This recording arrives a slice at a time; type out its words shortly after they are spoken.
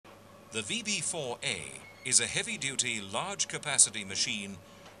The VB4A is a heavy-duty, large-capacity machine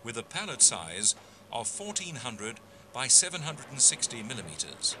with a pallet size of 1400 by 760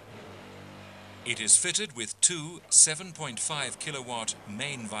 millimeters. It is fitted with two 7.5 kilowatt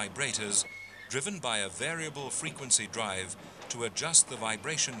main vibrators driven by a variable frequency drive to adjust the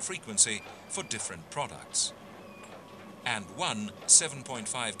vibration frequency for different products, and one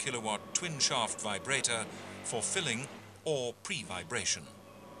 7.5 kilowatt twin shaft vibrator for filling or pre-vibration.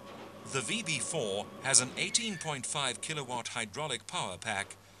 The VB4 has an 18.5 kilowatt hydraulic power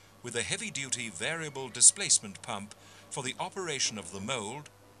pack with a heavy-duty variable displacement pump for the operation of the mold,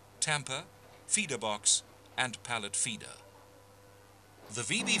 tamper, feeder box and pallet feeder. The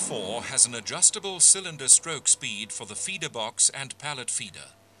VB4 has an adjustable cylinder stroke speed for the feeder box and pallet feeder,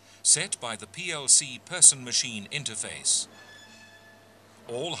 set by the PLC person-machine interface.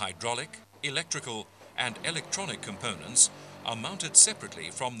 All hydraulic, electrical and electronic components are mounted separately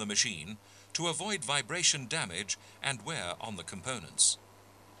from the machine to avoid vibration damage and wear on the components.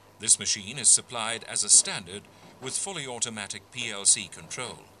 This machine is supplied as a standard with fully automatic PLC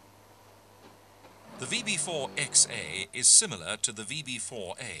control. The VB4XA is similar to the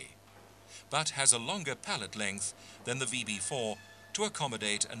VB4A, but has a longer pallet length than the VB4 to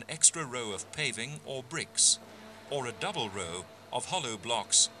accommodate an extra row of paving or bricks, or a double row of hollow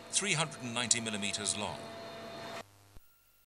blocks 390 millimeters long.